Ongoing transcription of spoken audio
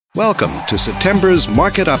Welcome to September's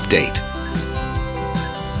Market Update.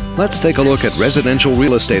 Let's take a look at residential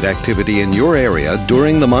real estate activity in your area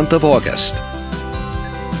during the month of August.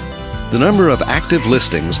 The number of active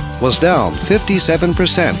listings was down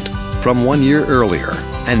 57% from 1 year earlier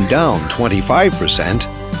and down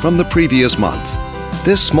 25% from the previous month.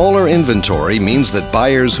 This smaller inventory means that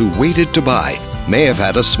buyers who waited to buy may have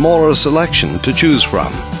had a smaller selection to choose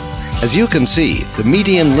from. As you can see, the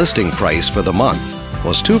median listing price for the month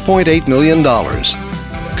was $2.8 million.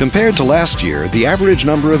 Compared to last year, the average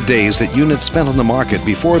number of days that units spent on the market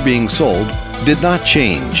before being sold did not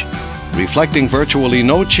change, reflecting virtually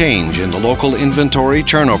no change in the local inventory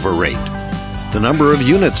turnover rate. The number of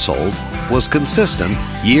units sold was consistent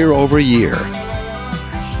year over year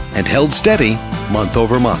and held steady month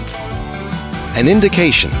over month, an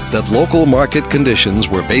indication that local market conditions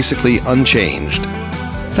were basically unchanged.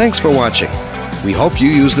 Thanks for watching. We hope you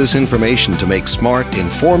use this information to make smart,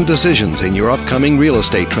 informed decisions in your upcoming real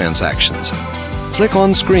estate transactions. Click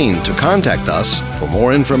on screen to contact us for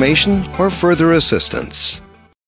more information or further assistance.